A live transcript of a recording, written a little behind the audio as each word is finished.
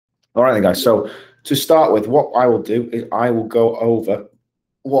All right, then, guys. So to start with, what I will do is I will go over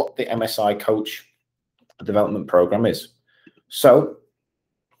what the MSI Coach Development Program is. So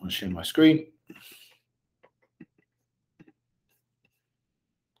I'll share my screen.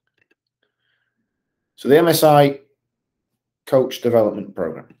 So the MSI Coach Development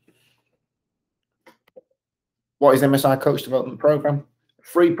Program. What is the MSI Coach Development Program? A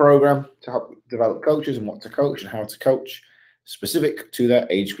free program to help develop coaches and what to coach and how to coach, specific to their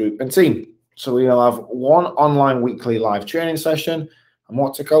age group and team. So we'll have one online weekly live training session on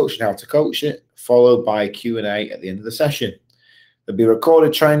what to coach and how to coach it, followed by a Q&A at the end of the session. There'll be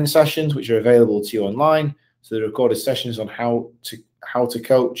recorded training sessions which are available to you online. So the recorded sessions on how to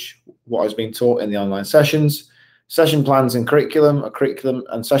coach, what has been taught in the online sessions, session plans and curriculum. A curriculum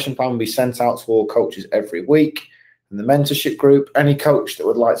and session plan will be sent out to all coaches every week. And the mentorship group, any coach that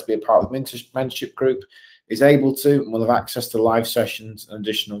would like to be a part of the mentorship group is able to and will have access to live sessions and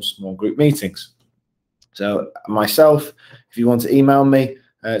additional small group meetings. So myself, if you want to email me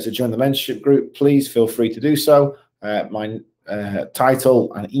to join the mentorship group, please feel free to do so. My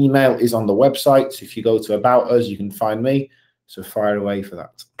title and email is on the website. So if you go to About Us, you can find me. So fire away for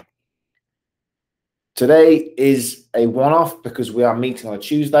that. Today is a one-off because we are meeting on a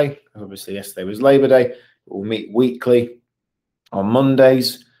Tuesday. Obviously, yesterday was Labor Day. We'll meet weekly on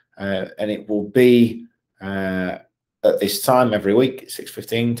Mondays, and it will be at this time every week,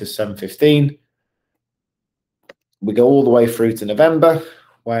 6:15 to 7:15. We go all the way through to November,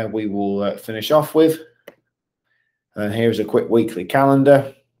 where we will finish off with. And here's a quick weekly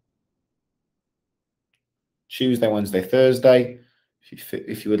calendar. Tuesday, Wednesday, Thursday.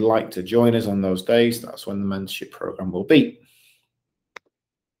 If you would like to join us on those days, that's when the mentorship program will be.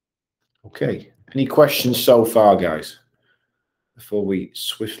 Okay. Any questions so far, guys? Before we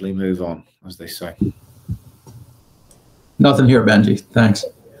swiftly move on, as they say. Nothing here, Benji. Thanks.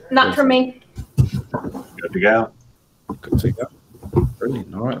 Not for me. Good to go. Good to go.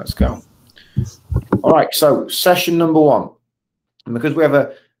 Brilliant. All right, let's go. All right, so session number one. And because we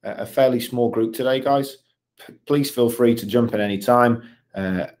have a fairly small group today, guys, please feel free to jump in any time,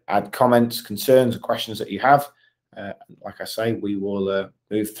 add comments, concerns, or questions that you have. Like I say, we will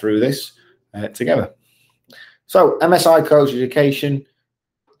move through this together. So MSI Coach Education,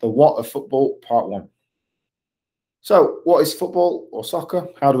 the what of football, part one. So what is football or soccer?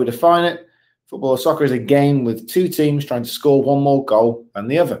 How do we define it? Football or soccer is a game with two teams trying to score one more goal than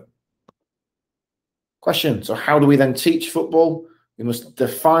the other. Question, so how do we then teach football? We must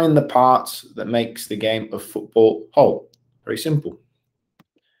define the parts that makes the game of football whole. Very simple.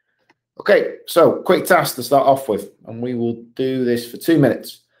 Okay, so quick task to start off with, and we will do this for 2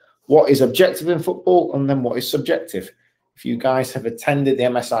 minutes. What is objective in football, and then what is subjective? If you guys have attended the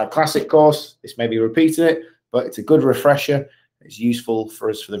MSI Classic course, this may be repeating it, but it's a good refresher. It's useful for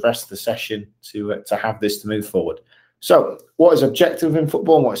us for the rest of the session to have this to move forward. So what is objective in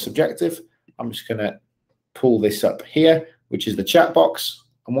football and what is subjective? I'm just going to pull this up here, which is the chat box.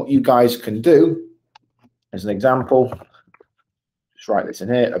 And what you guys can do, as an example, just write this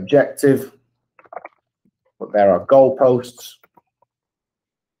in here, objective, but there are goalposts.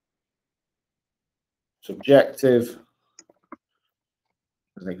 Subjective,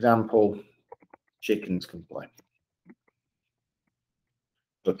 as an example, chickens can play.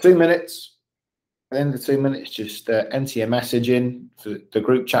 So 2 minutes. At the end of the 2 minutes, just enter your message in for the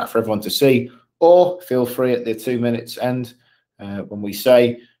group chat for everyone to see, or feel free at the 2 minutes end when we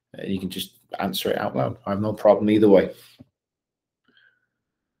say, you can just answer it out loud. I have no problem either way.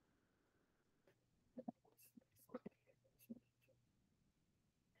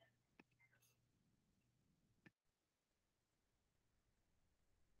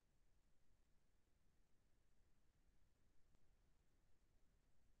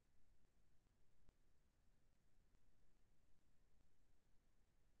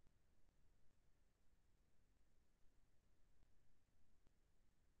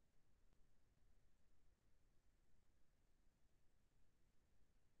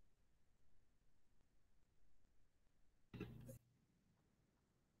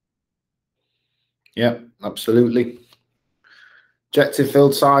 Yeah, absolutely. Objective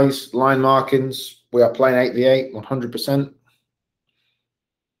field size, line markings. We are playing 8v8, 100%.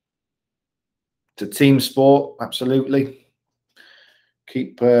 It's a team sport, absolutely.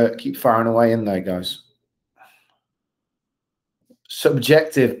 Keep firing away in there, guys.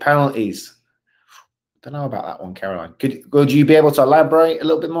 Subjective penalties. Don't know about that one, Caroline. Could you be able to elaborate a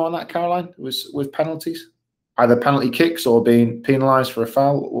little bit more on that, Caroline, with penalties? Either penalty kicks or being penalised for a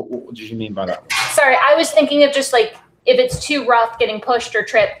foul? What did you mean by that? Sorry, I was thinking of just like if it's too rough, getting pushed or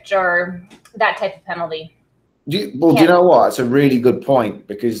tripped or that type of penalty. Do you know what? That's a really good point,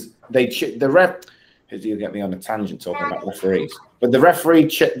 because the ref. You get me on a tangent talking about referees, but the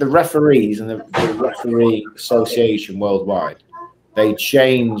referees and the referee association worldwide, they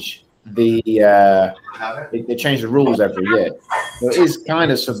change the rules every year. So it is kind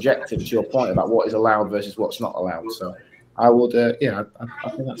of subjective to your point about what is allowed versus what's not allowed. So I would, I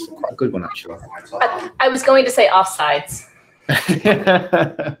think that's quite a good one, actually. I was going to say offsides.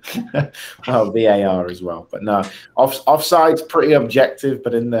 Well, VAR as well, but no, offside's pretty objective,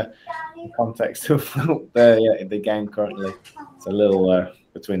 but in the context of the game currently, it's a little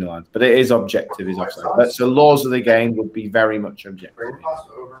between the lines, but it is objective, is offside. But so laws of the game would be very much objective.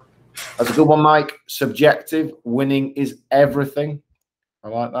 That's a good one, Mike. Subjective, winning is everything. I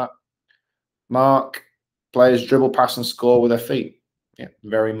like that. Mark, players dribble, pass, and score with their feet. Yeah,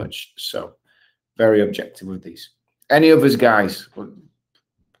 very much so. Very objective with these. Any others, guys?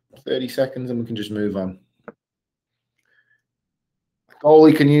 30 seconds and we can just move on.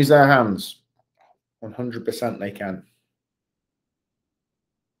 Goalie can use their hands. 100% they can.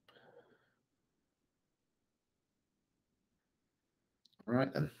 All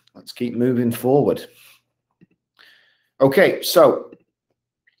right, then. Let's keep moving forward. Okay, so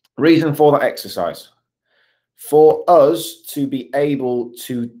reason for that exercise. For us to be able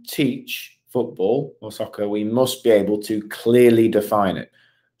to teach football or soccer, we must be able to clearly define it.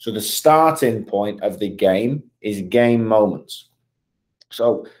 So the starting point of the game is game moments.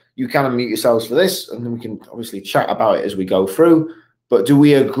 So you can unmute yourselves for this, and then we can obviously chat about it as we go through. But do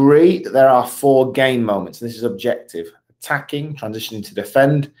we agree that there are 4 game moments? This is objective: attacking, transitioning to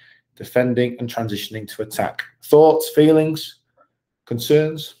defend, defending, and transitioning to attack. Thoughts, feelings,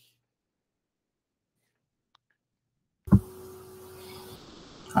 concerns?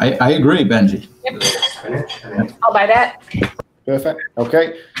 I agree, Benji. Yep. I'll buy that. Perfect.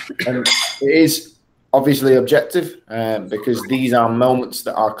 Okay. And it is obviously objective because these are moments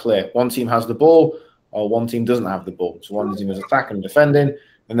that are clear. One team has the ball or one team doesn't have the ball. So one team is attacking and defending.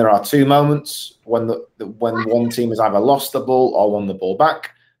 And there are 2 moments when one team has either lost the ball or won the ball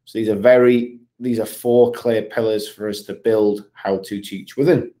back. So these are 4 clear pillars for us to build how to teach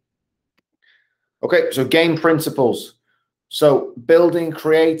within. Okay, so game principles. So building,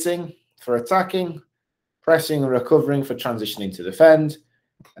 creating for attacking, pressing and recovering for transitioning to defend,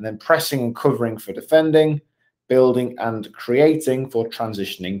 and then pressing and covering for defending, building and creating for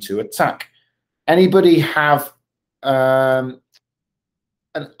transitioning to attack. Anybody have an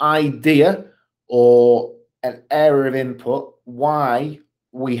idea or an area of input why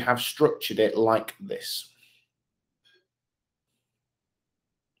we have structured it like this?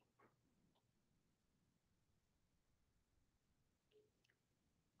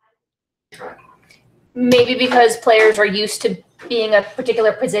 Maybe because players are used to being a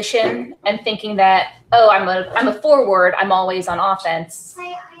particular position and thinking that, oh, I'm a forward, I'm always on offense.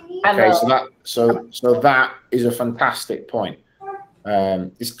 Okay, so that is a fantastic point.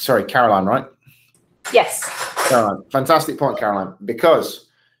 Sorry, Caroline, right? Yes. Caroline, fantastic point, Caroline. Because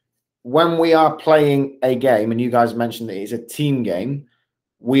when we are playing a game, and you guys mentioned that it's a team game,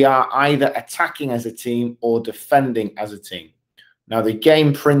 we are either attacking as a team or defending as a team. Now, the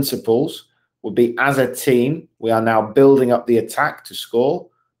game principles will be, as a team, we are now building up the attack to score.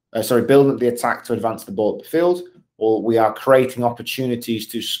 Building up the attack to advance the ball up the field, or we are creating opportunities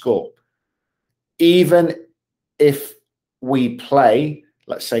to score. Even if we play,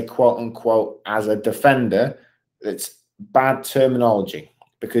 let's say, quote unquote, as a defender, it's bad terminology,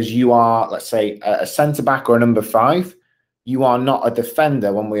 because you are, let's say, a centre back or a number 5. You are not a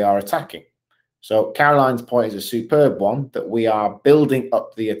defender when we are attacking. So Caroline's point is a superb one, that we are building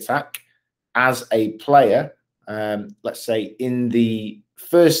up the attack as a player, let's say in the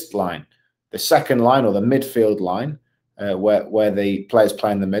first line, the second line, or the midfield line, where the players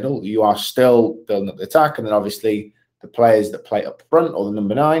play in the middle. You are still building up the attack, and then obviously the players that play up front, or the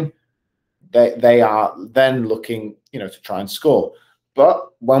number 9, they are then looking, to try and score. But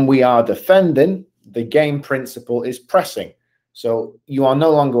when we are defending, the game principle is pressing. So you are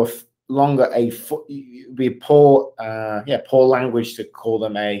no longer be poor language to call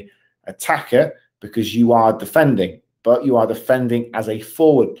them a attacker, because you are defending, but you are defending as a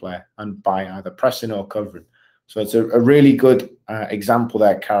forward player and by either pressing or covering. So it's a really good example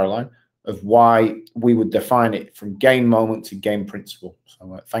there, Caroline, of why we would define it from game moment to game principle.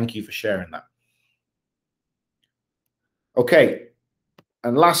 So thank you for sharing that. Okay,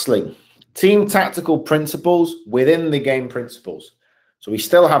 and lastly, team tactical principles within the game principles. So we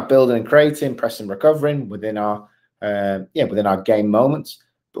still have building and creating, pressing, recovering within our game moments.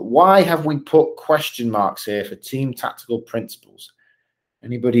 But why have we put question marks here for team tactical principles?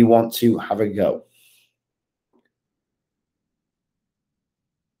 Anybody want to have a go?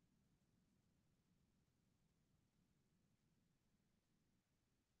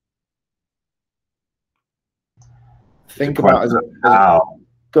 think about as a how.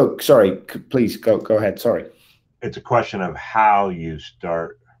 Go. Sorry, please go ahead. Sorry. It's a question of how you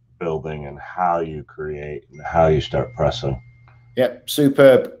start building and how you create and how you start pressing. Yep,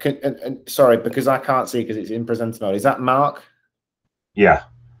 superb. And sorry, because I can't see because it's in presenter mode. Is that Mark? Yeah.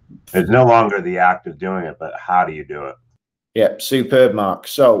 It's no longer the act of doing it, but how do you do it? Yep, superb, Mark.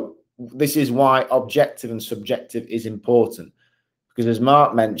 So this is why objective and subjective is important. Because as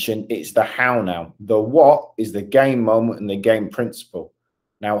Mark mentioned, it's the how now. The what is the game moment and the game principle.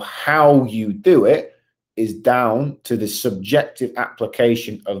 Now, how you do it is down to the subjective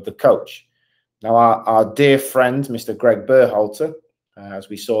application of the coach. Now, our dear friend, Mr. Greg Berhalter, as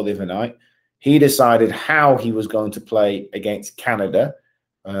we saw the other night, he decided how he was going to play against Canada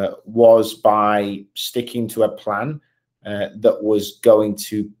was by sticking to a plan that was going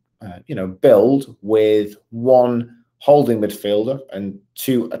to, build with one holding midfielder and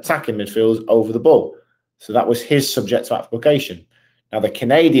two attacking midfielders over the ball. So that was his subjective application. Now, the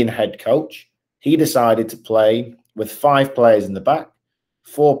Canadian head coach, he decided to play with 5 players in the back,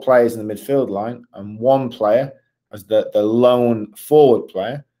 4 players in the midfield line, and 1 player as the lone forward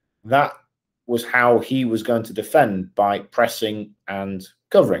player. That was how he was going to defend, by pressing and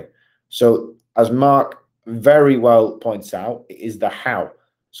covering. So as Mark very well points out, it is the how.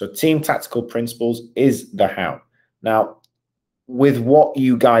 So team tactical principles is the how. Now, with what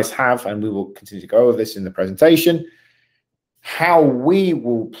you guys have, and we will continue to go over this in the presentation, how we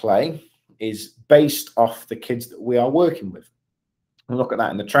will play is based off the kids that we are working with. We'll look at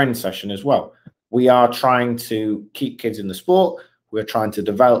that in the training session as well. We are trying to keep kids in the sport. We're trying to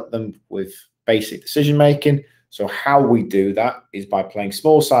develop them with basic decision making. So how we do that is by playing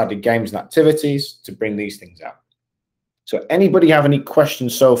small-sided games and activities to bring these things out. So anybody have any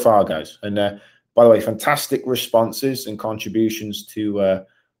questions so far, guys? And by the way, fantastic responses and contributions to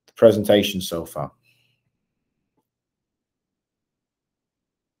the presentation so far.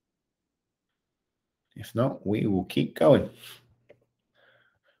 If not, we will keep going.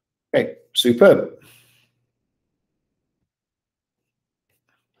 Okay, superb.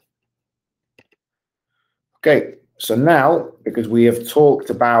 Okay, so now, because we have talked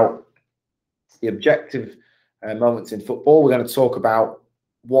about the objective moments in football, we're going to talk about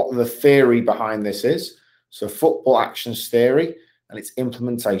what the theory behind this is. So football actions theory and its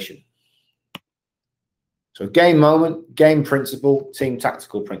implementation. So game moment, game principle, team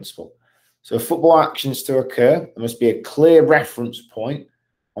tactical principle. So football actions to occur, there must be a clear reference point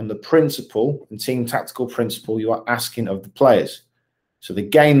on the principle and team tactical principle you are asking of the players. So the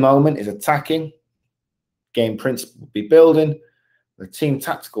game moment is attacking, game principle will be building, the team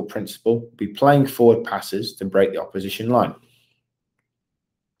tactical principle will be playing forward passes to break the opposition line.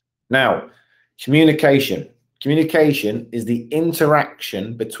 Now, communication. Communication is the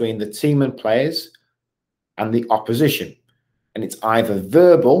interaction between the team and players and the opposition, and it's either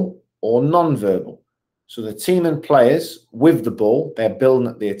verbal or non-verbal. So the team and players with the ball, they're building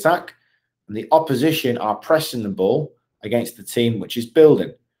at the attack, and the opposition are pressing the ball against the team which is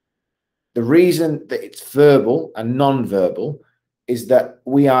building. The reason that it's verbal and non-verbal is that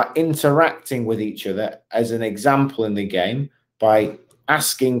we are interacting with each other, as an example in the game, by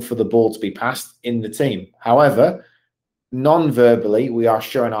asking for the ball to be passed in the team. However, non-verbally, we are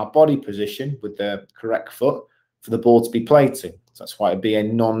showing our body position with the correct foot for the ball to be played to. So that's why it'd be a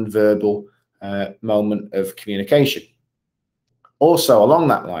non-verbal moment of communication. Also, along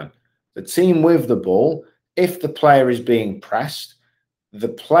that line, the team with the ball, if the player is being pressed, the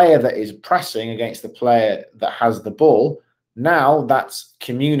player that is pressing against the player that has the ball, now that's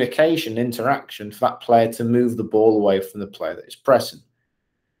communication, interaction for that player to move the ball away from the player that is pressing.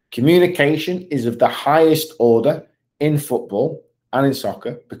 Communication is of the highest order in football and in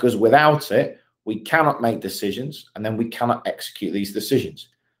soccer, because without it, we cannot make decisions, and then we cannot execute these decisions.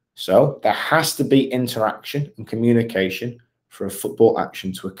 So there has to be interaction and communication for a football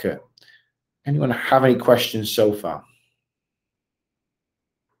action to occur. Anyone have any questions so far?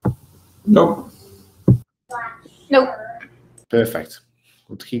 Nope. Nope. Perfect.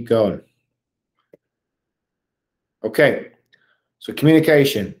 We'll keep going. Okay. So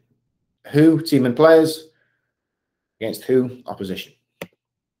communication. Who? Team and players. Against who? Opposition.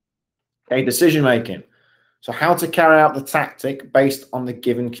 Okay. Decision making. So how to carry out the tactic based on the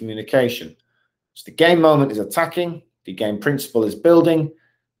given communication. So the game moment is attacking. The game principle is building.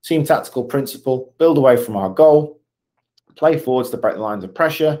 Team tactical principle, build away from our goal. Play forwards to break the lines of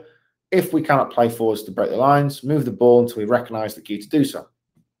pressure. If we cannot play forwards to break the lines, move the ball until we recognize the cue to do so.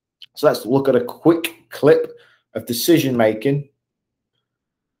 So let's look at a quick clip of decision making.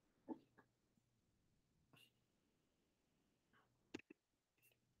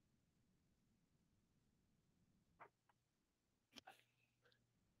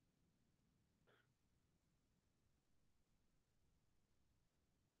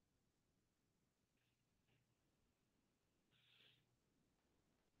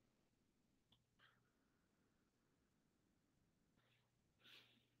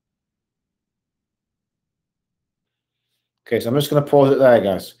 Okay, so I'm just going to pause it there,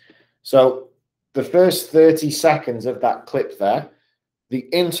 guys. So the first 30 seconds of that clip there, the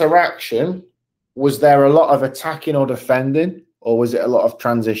interaction, was there a lot of attacking or defending, or was it a lot of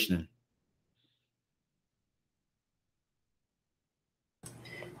transitioning?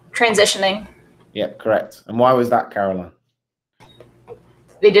 Transitioning. Yep, correct. And why was that, Caroline?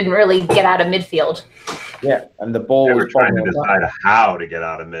 They didn't really get out of midfield. Yeah, and the ball They was were trying to bobbling. decide how to get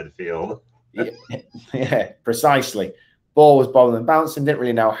out of midfield. Yeah, precisely. Ball was bobbling and bouncing, didn't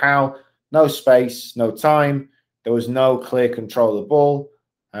really know how. No space, no time. There was no clear control of the ball.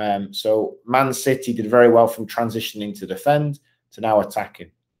 So Man City did very well from transitioning to defend to now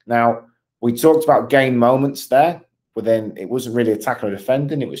attacking. Now, we talked about game moments there, but then it wasn't really attacking or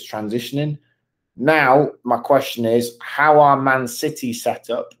defending, it was transitioning. Now, my question is, how are Man City set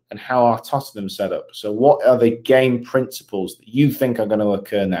up and how are Tottenham set up? So what are the game principles that you think are going to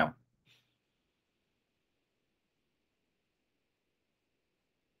occur now?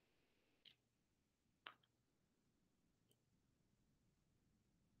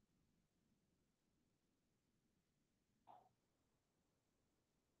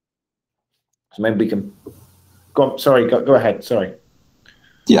 So maybe we can go. Sorry, go ahead. Sorry.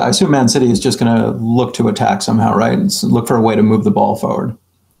 Yeah, I assume Man City is just going to look to attack somehow, right? And look for a way to move the ball forward.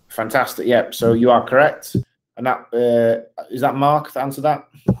 Fantastic. Yep. So you are correct. And that is that Mark that answered that?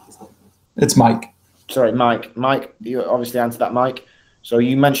 It's Mike. Sorry, Mike. Mike, you obviously answered that, Mike. So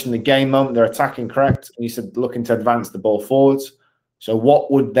you mentioned the game moment, they're attacking, correct? And you said looking to advance the ball forwards. So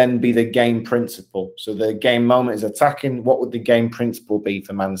what would then be the game principle? So the game moment is attacking. What would the game principle be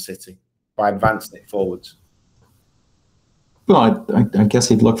for Man City by advancing it forwards? Well, I guess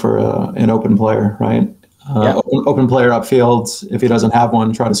he'd look for an open player, right? Yeah. Open player upfield. If he doesn't have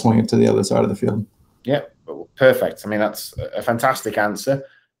one, try to swing it to the other side of the field. Yeah, perfect. I mean, that's a fantastic answer.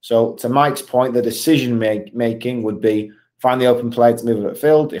 So to Mike's point, the decision making would be find the open player to move it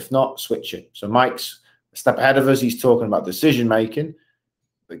upfield. If not, switch it. So Mike's a step ahead of us. He's talking about decision making.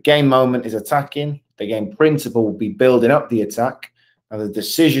 The game moment is attacking. The game principle will be building up the attack. And the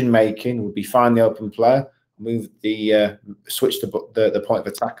decision making would be find the open player, move the switch the point of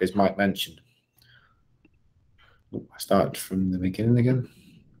attack, as Mike mentioned. I started from the beginning again.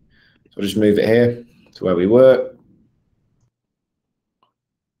 So I'll just move it here to where we were.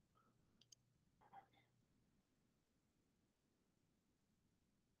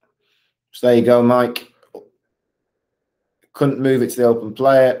 So there you go, Mike. Couldn't move it to the open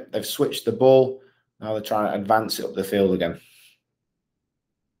player. They've switched the ball. Now they're trying to advance it up the field again.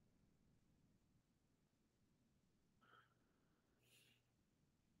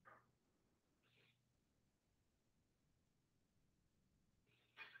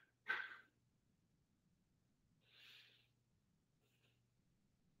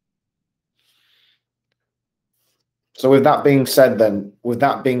 So with that being said,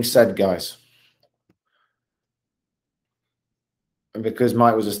 guys, and because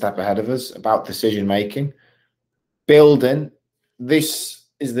Mike was a step ahead of us about decision making, building, this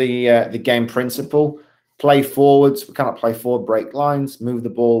is the game principle. Play forwards. We cannot play forward, break lines, move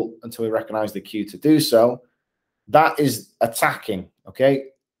the ball until we recognize the cue to do so. That is attacking. Okay.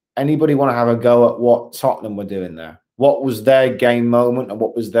 Anybody want to have a go at what Tottenham were doing there? What was their game moment and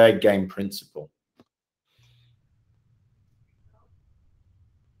what was their game principle?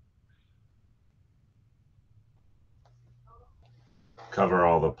 Cover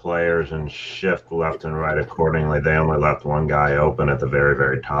all the players and shift left and right accordingly. They only left one guy open at the very,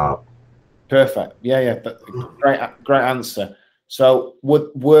 very top. Perfect. Yeah. Great answer. So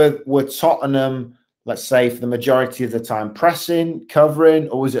were Tottenham, let's say, for the majority of the time, pressing, covering,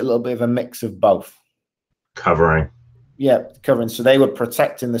 or was it a little bit of a mix of both? Covering. Yeah, covering. So they were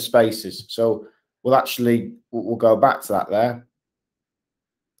protecting the spaces. So we'll go back to that there.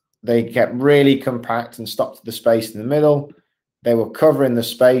 They kept really compact and stopped the space in the middle. They were covering the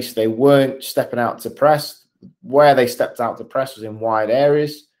space. They weren't stepping out to press. Where they stepped out to press was in wide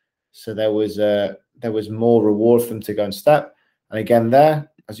areas. So there was more reward for them to go and step. And again, there,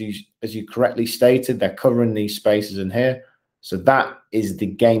 as you correctly stated, they're covering these spaces in here. So that is the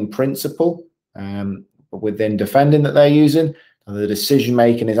game principle within defending that they're using. And the decision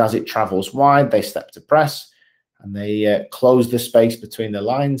making is as it travels wide, they step to press and they close the space between the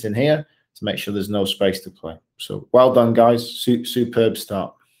lines in here to make sure there's no space to play. So well done, guys. Superb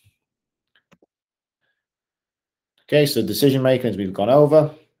start. Okay, so decision making as we've gone over.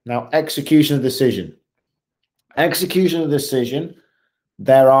 Now, execution of decision. Execution of decision,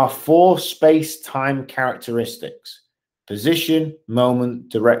 there are 4 space-time characteristics: position, moment,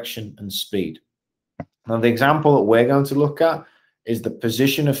 direction, and speed. Now, the example that we're going to look at is the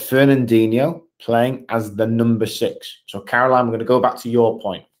position of Fernandinho playing as the number 6. So Caroline, we're going to go back to your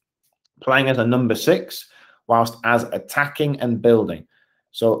point. Playing as a number 6 whilst as attacking and building.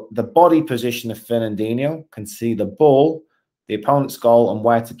 So the body position of Fernandinho can see the ball, the opponent's goal, and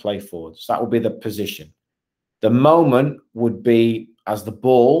where to play forward. So that would be the position. The moment would be as the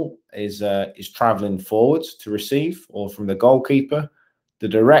ball is traveling forwards to receive, or from the goalkeeper. The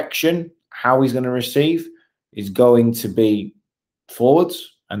direction, how he's going to receive, is going to be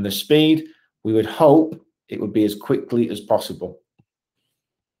forwards, and the speed, we would hope it would be as quickly as possible.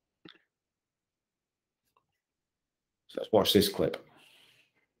 So let's watch this clip.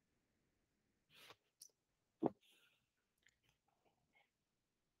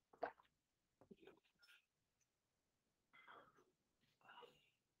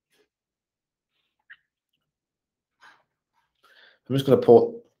 I'm just going to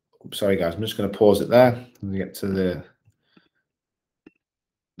pause. Sorry, guys. I'm just going to pause it there. Let me get to the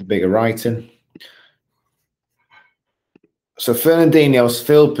bigger writing. So Fernandinho's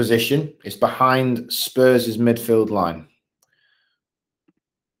field position is behind Spurs' midfield line.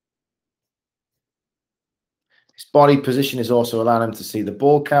 His body position is also allowing him to see the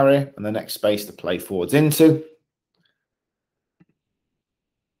ball carrier and the next space to play forwards into.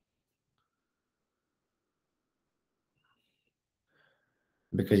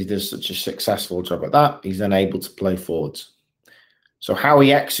 Because he does such a successful job at that, he's then able to play forwards. So how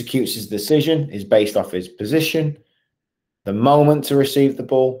he executes his decision is based off his position, the moment to receive the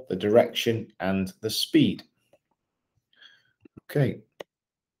ball, the direction, and the speed. Okay.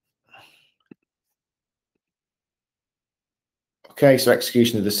 Okay, so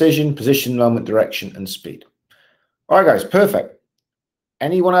execution of decision, position, moment, direction, and speed. All right, guys, perfect.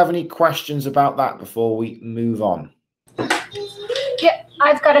 Anyone have any questions about that before we move on? Yeah,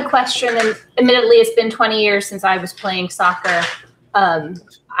 I've got a question, and admittedly, it's been 20 years since I was playing soccer.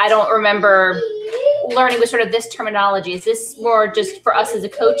 I don't remember learning with sort of this terminology. Is this more just for us as a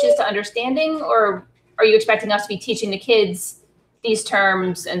coaches to understanding, or are you expecting us to be teaching the kids these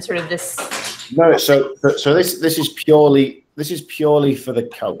terms and sort of this? No, so this is purely for the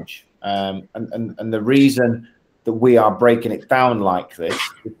coach, and the reason that we are breaking it down like this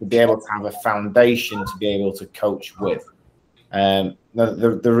is to be able to have a foundation to be able to coach with.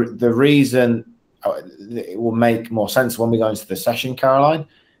 The reason it will make more sense when we go into the session, Caroline,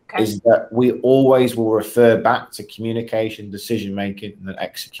 okay, is that we always will refer back to communication, decision making, and then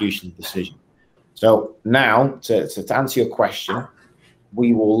execution of decision. So now, to answer your question,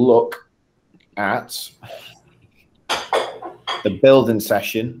 we will look at the building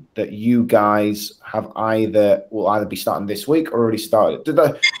session that you guys will either be starting this week or already started.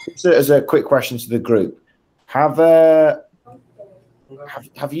 As a quick question to the group, have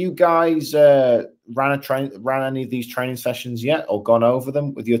you guys ran any of these training sessions yet, or gone over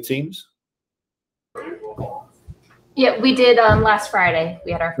them with your teams? Yeah, we did last Friday.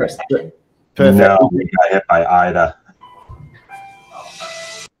 We had our first session. Perfect. No, we got hit by Ida.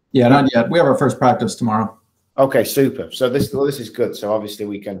 Yeah, not yet. We have our first practice tomorrow. Okay, super. So this is good. So obviously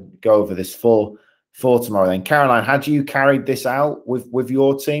we can go over this for tomorrow. Then, Caroline, had you carried this out with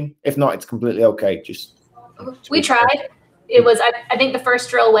your team? If not, it's completely okay. We tried. It was. I think the first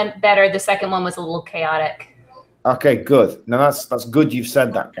drill went better. The second one was a little chaotic. Okay, good. Now that's good. You've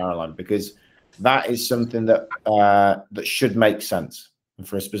said that, Caroline, because that is something that that should make sense and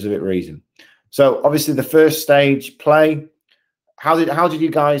for a specific reason. So obviously the first stage, play. How did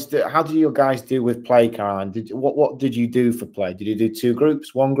you guys do? How did your guys do with play, Caroline? What did you do for play? Did you do 2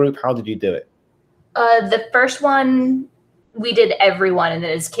 groups, 1 group? How did you do it? The first one we did everyone, and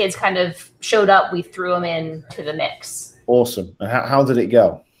then as kids kind of showed up, we threw them into the mix. Awesome. And how did it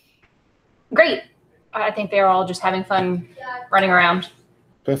go? Great. I think they were all just having fun running around.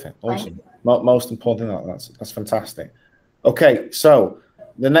 Perfect. Awesome. Most important thing, that's fantastic. Okay, so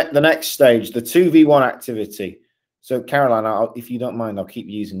the next stage, the 2v1 activity. So Caroline, if you don't mind, I'll keep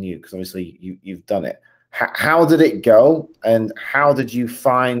using you because obviously you've done it. How did it go, and how did you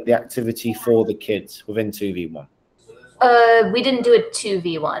find the activity for the kids within 2v1? We didn't do a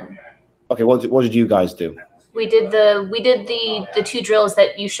 2v1. Okay, what did you guys do? We did the 2 drills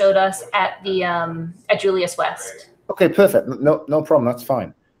that you showed us at the at Julius West. Okay, perfect. No problem. That's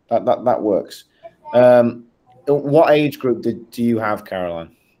fine. That works. What age group do you have,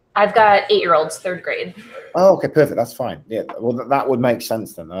 Caroline? I've got 8-year-olds, 3rd grade. Oh, okay, perfect. That's fine. Yeah, well, that would make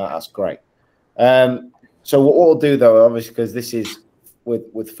sense then. That's great. So what we'll do, though, obviously, because this is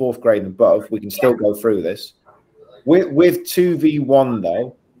with 4th grade and above, we can still go through this. With 2v1,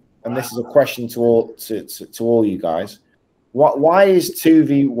 though, and this is a question to all you guys. Why is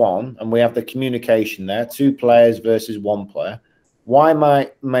 2v1, and we have the communication there, 2 players versus 1 player. Why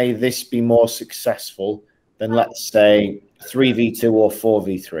may this be more successful than, let's say, 3v2 or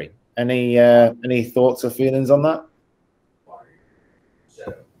 4v3? Any thoughts or feelings on that?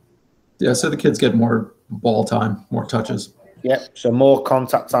 Yeah, so the kids get more ball time, more touches. Yep. So more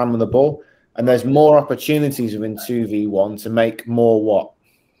contact time with the ball, and there's more opportunities within 2v1 to make more what?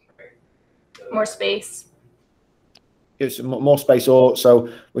 More space. It's more space. Or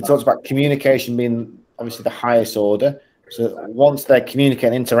so we talked about communication being obviously the highest order. So once they're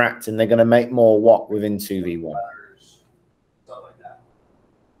communicating, interacting, they're going to make more what within 2v1? Stuff like that,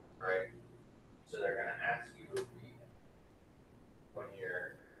 right? So they're going to ask you when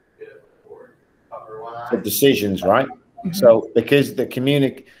you're good at the board, cover one eye. So decisions, right? So because the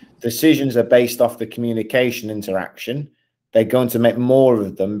decisions are based off the communication interaction, they're going to make more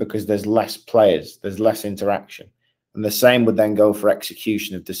of them because there's less players, there's less interaction. And the same would then go for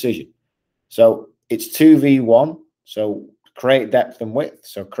execution of decision. So it's 2v1. So create depth and width.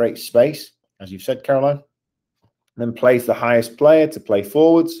 So create space, as you've said, Caroline. Then place the highest player to play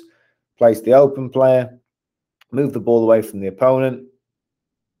forwards, place the open player, move the ball away from the opponent,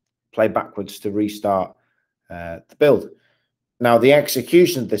 play backwards to restart the build. Now, the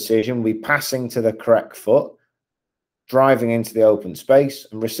execution decision will be passing to the correct foot, driving into the open space,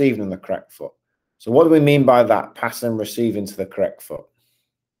 and receiving on the correct foot. So what do we mean by that? Passing and receiving to the correct foot.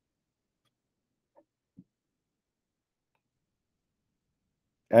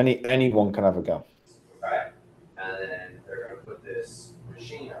 Anyone can have a go. Right. And then they're going to put this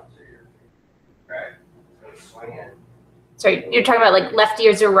machine up to your feet. Right. So swing in. Sorry, you're talking about like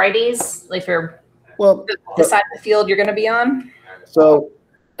lefties or righties? Like for Well, the side of the field you're going to be on? So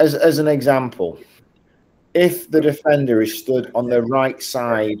as an example, if the defender is stood on the right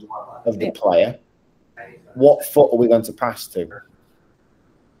side of the player, what foot are we going to pass to?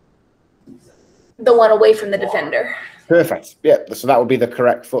 The one away from the defender. Perfect. Yeah, so that would be the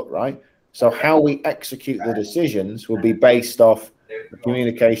correct foot, right? So how we execute the decisions will be based off the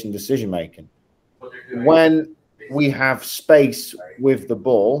communication decision making. When we have space with the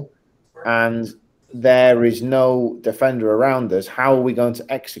ball and there is no defender around us, how are we going to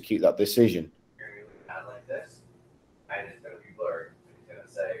execute that decision? Like this, and it's going to be blurred. It's going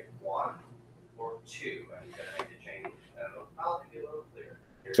to say 1 or 2, and it's going to make a change. I'll be a little clearer.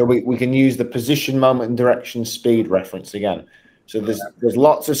 So we can use the position, moment, and direction, speed reference again. So there's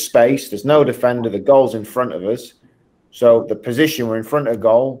lots of space. There's no defender. The goal's in front of us. So the position, we're in front of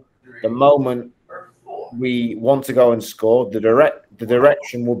goal. The moment we want to go and score, the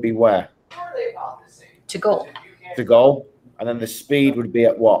direction will be where? To goal. To goal. And then the speed would be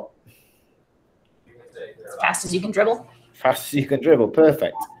at what? As fast as you can dribble. Fast as you can dribble.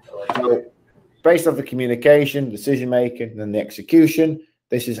 Perfect. So based off the communication, decision making, and then the execution,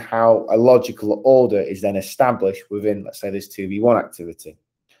 this is how a logical order is then established within, let's say, this 2v1 activity.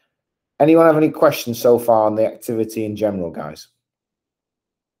 Anyone have any questions so far on the activity in general, guys?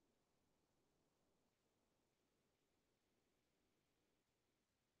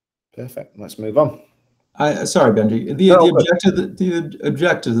 Perfect. Let's move on. Sorry, Benji. The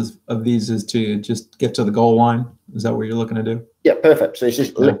objective of these is to just get to the goal line. Is that what you're looking to do? Yeah, perfect. So it's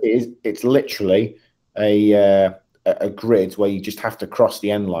just it's literally a grid where you just have to cross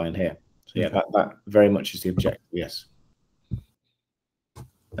the end line here. So yeah, that very much is the objective. Yes.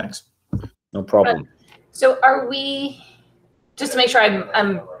 Thanks. No problem. So are we, just to make sure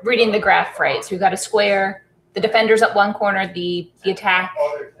I'm reading the graph right? So we've got a square, the defender's at one corner, the attack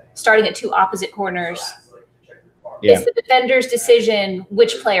starting at two opposite corners. Yeah. Is the defender's decision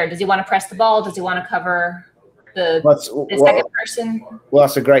which player? Does he want to press the ball? Does he want to cover the second person? Well,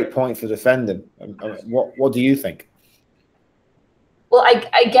 that's a great point for defending. What do you think? Well,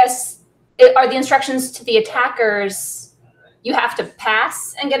 I guess, are the instructions to the attackers, you have to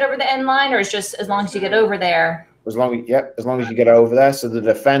pass and get over the end line, or it's just as long as you get over there? As long as you get over there. So the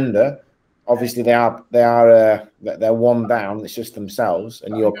defender, obviously they're one down. It's just themselves.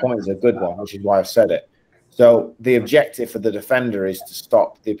 And your point is a good one, which is why I've said it. So the objective for the defender is to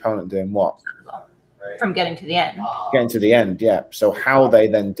stop the opponent doing what? From getting to the end. Getting to the end, yeah. So how they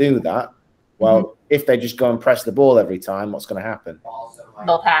then do that? Well, if they just go and press the ball every time, what's going to happen?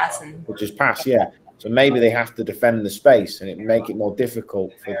 They'll pass. Which is pass, yeah. So maybe they have to defend the space, and it make it more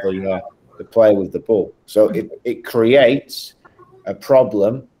difficult for the player with the ball. So it creates a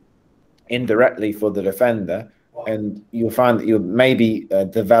problem indirectly for the defender, and you'll find that you'll maybe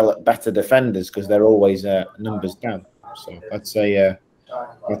develop better defenders because they're always numbers down. So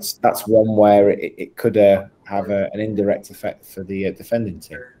that's one where it could have an indirect effect for the defending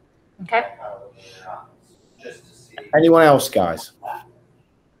team. Okay. Anyone else, guys?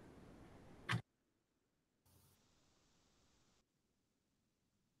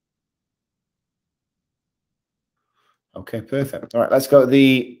 Okay, perfect. All right, let's go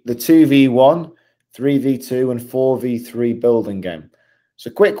the 2v1, 3v2, and 4v3 building game. So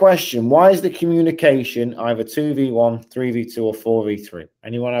quick question, why is the communication either 2v1, 3v2, or 4v3?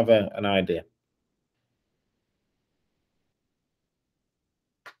 Anyone have an idea?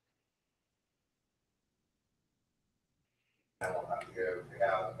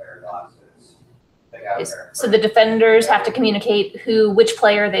 So the defenders have to communicate which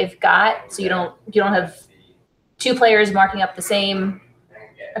player they've got, so you don't have two players marking up the same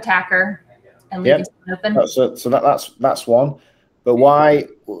attacker and leaving someone open. So that's one. But why?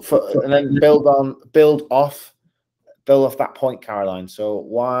 And then build off that point, Caroline. So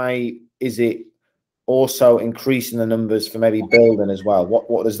why is it also increasing the numbers for maybe building as well?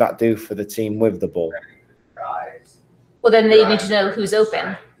 What does that do for the team with the ball? Well, then they need to know who's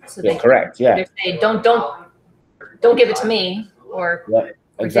open. So they correct. Yeah. Say, don't give it to me, or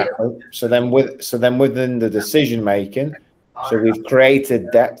exactly. So then within the decision making, so we've created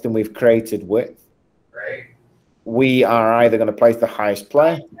depth and we've created width. We are either going to place the highest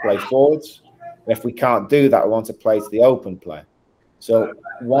player, play forwards. And if we can't do that, we want to play to the open player. So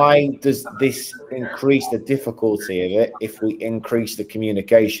why does this increase the difficulty of it if we increase the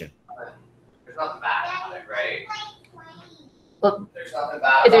communication? Well,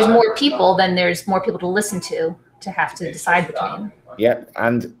 if there's more people, then there's more people to listen to have to decide between. Yeah,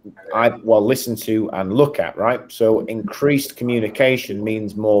 and listen to and look at, right? So increased communication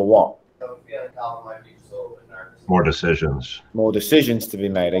means more what? More decisions. More decisions to be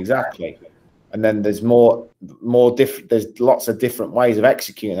made, exactly. And then there's there's lots of different ways of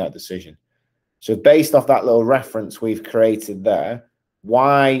executing that decision. So based off that little reference we've created there,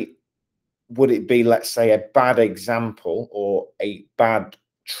 why would it be, let's say, a bad example or a bad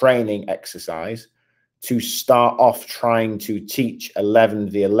training exercise to start off trying to teach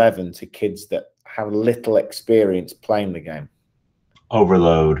 11v11 to kids that have little experience playing the game?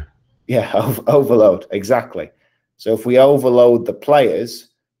 Overload. Yeah, overload, exactly. So if we overload the players,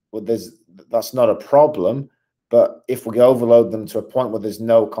 well, that's not a problem. But if we overload them to a point where there's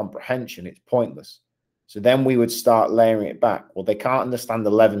no comprehension, it's pointless. So then we would start layering it back. Well, they can't understand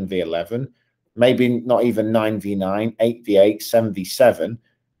 11v11, maybe not even 9v9, 8v8, 7v7.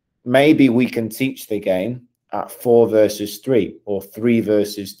 Maybe we can teach the game at 4 versus 3 or 3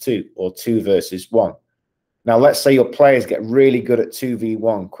 versus 2 or 2 versus 1. Now, let's say your players get really good at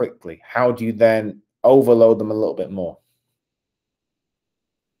 2v1 quickly. How do you then overload them a little bit more?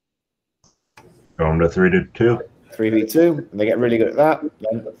 Go them to 3v2. 3v2, and they get really good at that,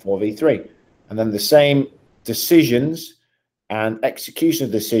 then 4v3. And then the same decisions and execution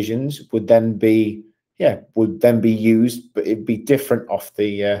of decisions would then be used, but it'd be different off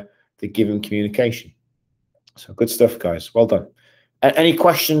the given communication. So good stuff, guys. Well done. Any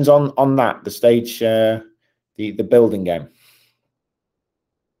questions on that, the stage, the building game?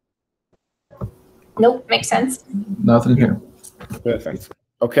 Nope, makes sense. Nothing here. Perfect.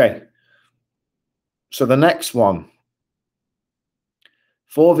 Okay. So the next one,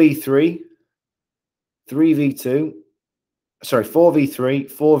 4v3, 3v2, sorry,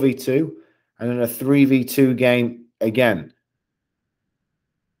 4v3, 4v2, and then a 3v2 game again.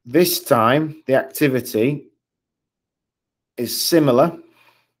 This time, the activity is similar,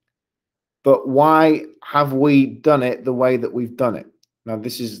 but why have we done it the way that we've done it? Now,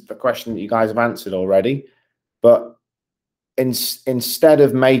 this is the question that you guys have answered already, but instead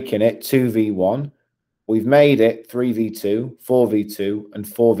of making it 2v1, we've made it 3v2, 4v2, and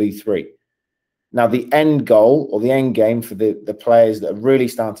 4v3. Now, the end goal or the end game for the players that are really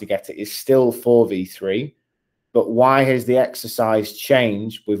starting to get it is still 4v3. But why has the exercise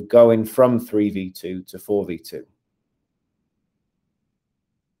changed with going from 3v2 to 4v2?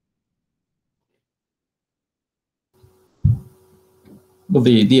 Well,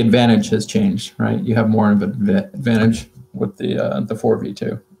 the advantage has changed, right? You have more of an advantage with the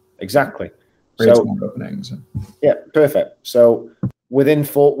 4v2. Exactly. So more openings. Yeah, perfect. So within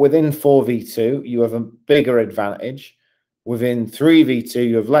 4v2, you have a bigger advantage. Within 3v2,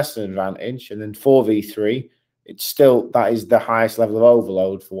 you have less advantage, and then 4v3, that is the highest level of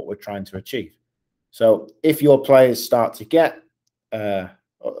overload for what we're trying to achieve. So if your players start to get,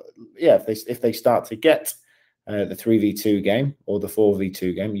 if they start to get the 3v2 game or the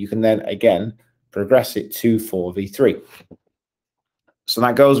 4v2 game, you can then again progress it to 4v3. So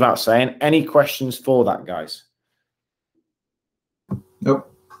that goes without saying. Any questions for that, guys?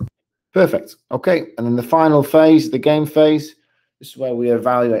 Nope. Perfect. Okay. And then the final phase, the game phase, this is where we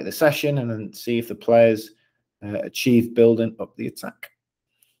evaluate the session and then see if the players achieve building up the attack.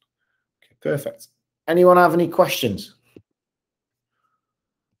 Okay, perfect. Anyone have any questions?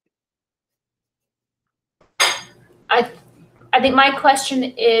 I I think my question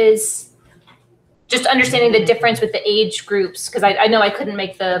is just understanding the difference with the age groups, because I know I couldn't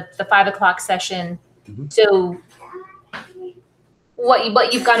make the 5 o'clock session. Mhm. So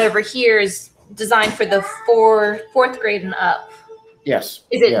what you've got over here is designed for the fourth grade and up. Yes.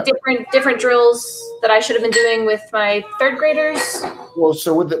 Is it yeah. different drills that I should have been doing with my third graders? Well,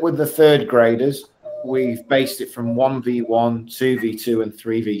 so with the third graders, we've based it from 1v1, 2v2, and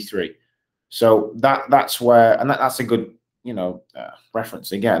 3v3. So that's where, and that's a good,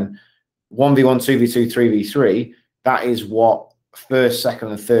 reference again. 1v1, 2v2, 3v3. That is what first, second,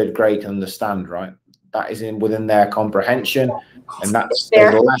 and third grade can understand, right? That is within their comprehension, and there's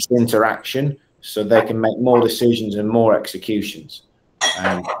less interaction, so they can make more decisions and more executions.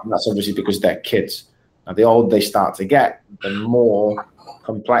 And that's obviously because they're kids. Now, the older they start to get, the more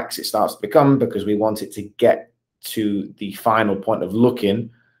complex it starts to become, because we want it to get to the final point of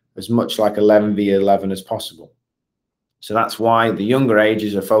looking as much like 11v11 as possible. So that's why the younger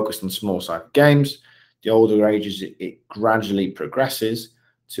ages are focused on small-sided games. The older ages, it gradually progresses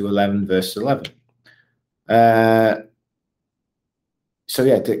to 11 versus 11. So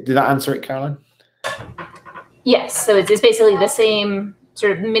yeah, did that answer it, Caroline? Yes. So it's basically the same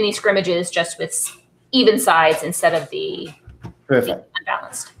sort of mini scrimmages, just with even sides instead of the perfect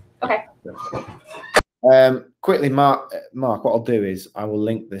unbalanced. Okay. Quickly, Mark, what I'll do is I will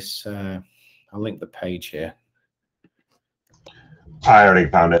link this. I'll link the page here. I already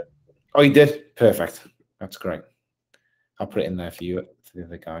found it. Oh, you did? Perfect. That's great. I'll put it in there for you, for the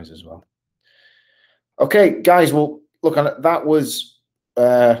other guys as well. Okay, guys. Well, look, that was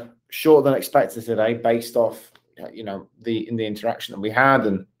shorter than expected today, based off the interaction that we had,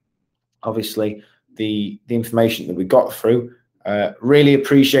 and obviously the information that we got through. Really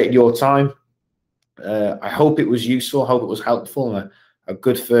appreciate your time. I hope it was useful. I hope it was helpful, and a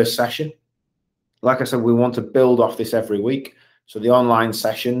good first session. Like I said, we want to build off this every week. So the online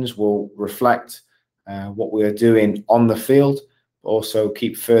sessions will reflect what we are doing on the field, but also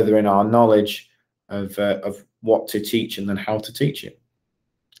keep furthering our knowledge of what to teach and then how to teach it.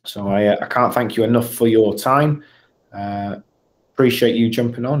 So I can't thank you enough for your time. Appreciate you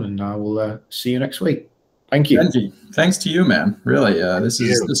jumping on, and I will see you next week. Thank you. Benji, thanks to you, man. Really, this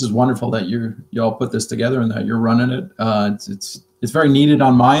is wonderful that y'all put this together and that you're running it. It's very needed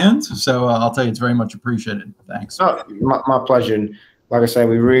on my end, so I'll tell you, it's very much appreciated. Thanks. Oh, my pleasure. And like I say,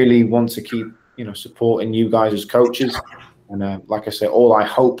 we really want to keep supporting you guys as coaches. And like I say, all I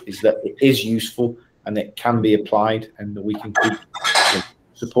hope is that it is useful and it can be applied, and that we can keep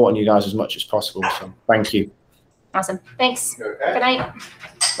supporting you guys as much as possible. So thank you. Awesome. Thanks. Okay. Good night.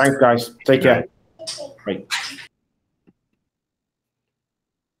 Thanks, guys. Take care. Great.